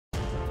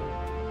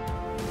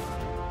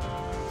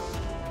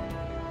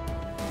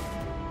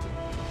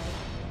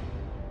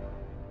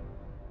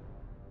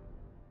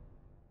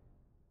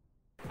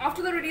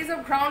After the release of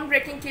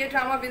groundbreaking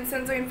K-drama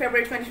Vincenzo in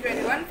February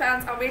 2021,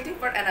 fans are waiting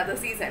for another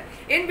season.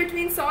 In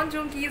between, Son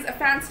Joong-ki's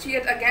fans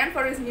cheered again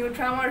for his new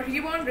drama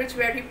Reborn Rich,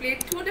 where he played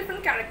two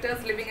different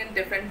characters living in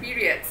different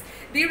periods.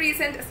 The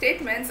recent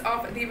statements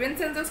of the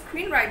Vincenzo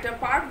screenwriter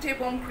Park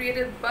Jae-bum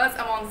created buzz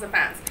amongst the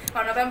fans.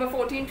 On November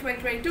 14,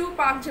 2022,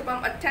 Park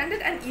Jae-bum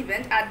attended an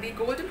event at the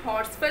Golden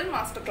Horse Film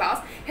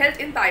Masterclass held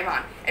in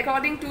Taiwan.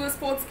 According to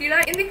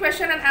Sportskeeda, in the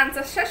question and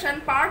answer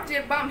session, Park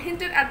Jae-bum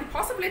hinted at the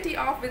possibility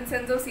of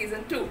Vincenzo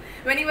Season 2.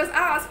 When he was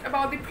asked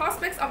about the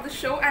prospects of the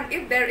show and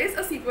if there is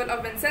a sequel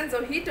of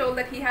Vincenzo, he told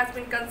that he has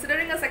been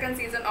considering a second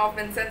season of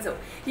Vincenzo.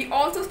 He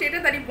also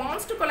stated that he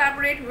wants to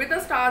collaborate with the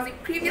stars he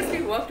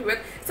previously worked with,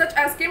 such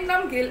as Kim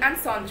Nam-gil and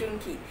Son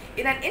Joong-ki.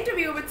 In an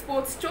interview with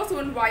Sports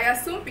Chosun via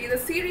Sumpi, the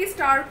series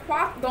star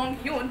Kwak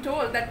Dong-hyun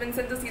told that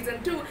Vincenzo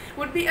Season 2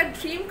 would be a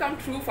dream come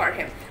true for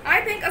him.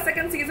 I think a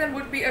second season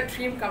would be a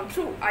dream come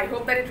true. I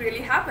hope that it really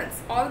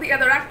happens. All the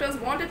other actors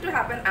want it to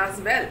happen as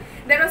well.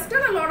 There are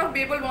still a lot of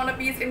Babel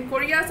wannabes in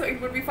Korea, so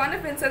it would be fun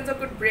if Vincenzo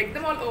could break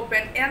them all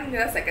open in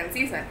the second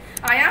season.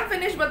 I am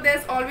finished, but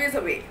there's always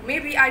a way.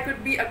 Maybe I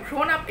could be a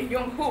grown-up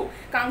Young-hoo,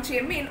 Kang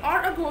Chae Min,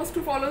 or a ghost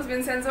who follows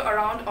Vincenzo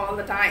around all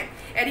the time.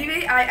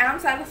 Anyway, I am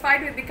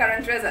satisfied with the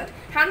current result.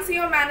 Han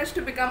Seo managed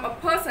to become a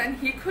person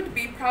he could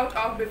be proud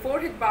of before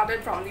he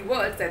departed from the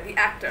world, said the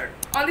actor.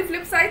 On the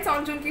flip side,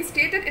 Son Joong-ki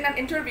stated in an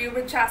interview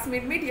with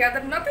Jasmine Media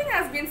that nothing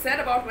has been said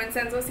about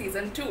Vincenzo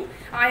Season 2.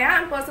 I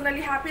am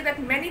personally happy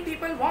that many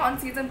people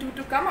want Season 2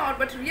 to come out,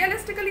 but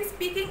realistically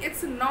speaking,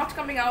 it's not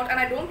coming out, and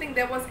I don't think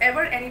there was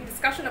ever any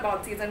discussion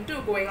about Season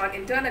 2 going on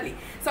internally,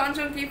 Son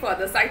Joong-ki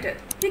further cited.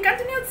 He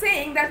continued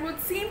saying that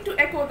would seem to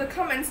echo the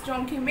comments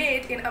Joong-ki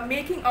made in a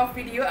making of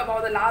video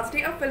about the last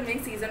day of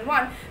filming Season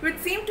 1, which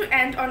seemed to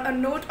end on a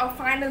note of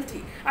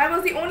finality. I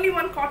was the only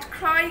one caught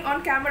crying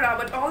on camera,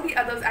 but all the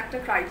others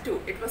actors cried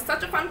too. It was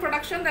such a fun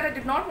production that I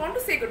did not want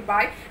to say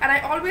goodbye, and I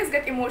always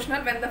get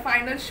emotional when the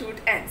final shoot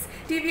ends.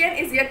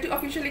 TVN is yet to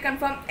officially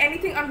confirm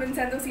anything on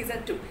Vincenzo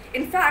Season 2.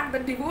 In fact, the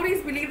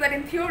devotees believe that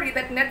in theory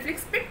that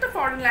Netflix picked a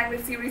foreign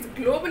language series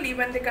globally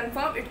when they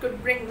confirmed it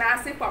could bring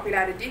massive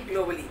popularity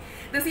globally.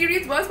 The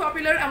series was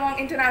popular among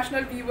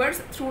international viewers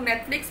through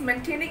Netflix,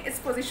 maintaining its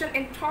position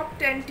in top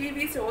 10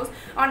 TV shows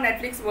on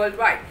Netflix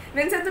worldwide.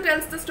 Vincenzo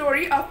tells the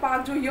story of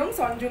Park Jo-young,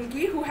 Son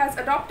Joong-ki, who has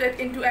adopted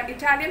into an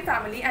Italian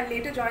family and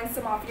later joins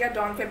the mafia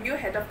Don Fabio,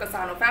 head of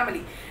Cassano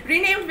family.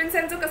 Renamed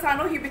Vincenzo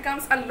Cassano, he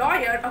becomes a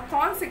lawyer, a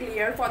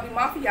consigliere for the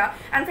mafia,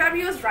 and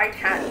Fabio's right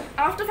hand.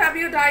 After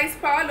Fabio dies,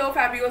 Paolo,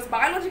 Fabio's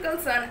biological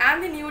son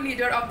and the new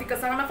leader of the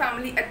Cassano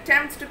family,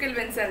 attempts to kill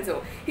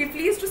Vincenzo. He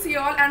flees to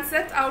Seoul and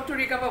sets out to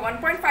recover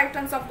 1.5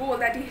 tons of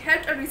gold that he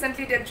helped a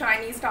recently dead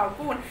Chinese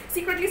tycoon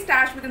secretly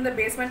stashed within the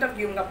basement of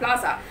Gyunga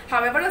Plaza.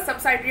 However, a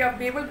subsidiary of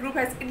Babel Group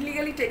has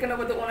illegally taken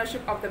over the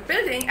ownership of the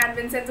building, and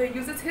Vincenzo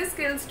uses his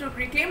skills to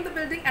reclaim the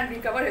building and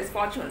recover his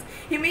fortunes.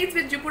 He meets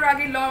with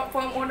Jukuragi law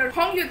firm owner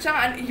Hong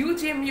Yoo-chan, Yoo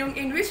Jae-myung,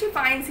 in which he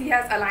finds he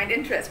has aligned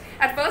interest.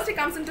 At first, he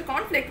comes into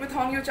conflict with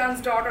Hong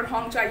Yoo-chan's daughter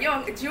Hong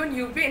Cha-young, Jeon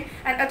Yoo-bin,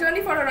 an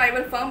attorney for her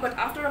rival firm, but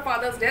after her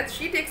father's death,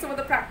 she takes over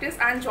the practice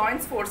and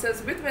joins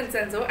forces with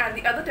Vincenzo and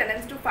the other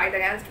tenants to fight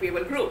against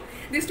Babel Group.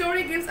 The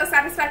story gives a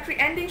satisfactory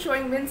ending,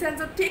 showing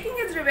Vincenzo taking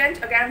his revenge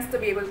against the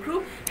Babel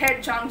Group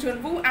head Jang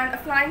Jun-woo and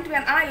flying to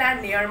an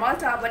island near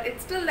Malta, but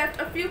it still left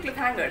a few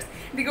cliffhangers.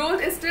 The gold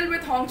is still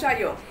with Hong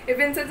Cha-young. If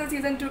Vincenzo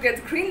Season 2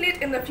 gets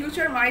greenlit in the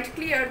future, might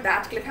clear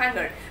that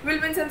cliffhanger. Will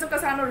Vincenzo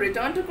Cassano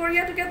return to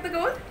Korea to get the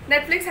gold?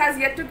 Netflix has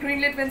yet to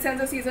greenlit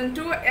Vincenzo Season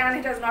 2, and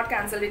it has not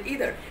cancelled it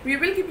either. We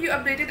will keep you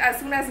updated as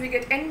soon as we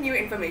get any new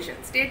information.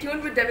 Stay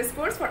tuned with Devis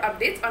Sports for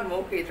updates on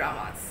more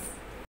K-dramas.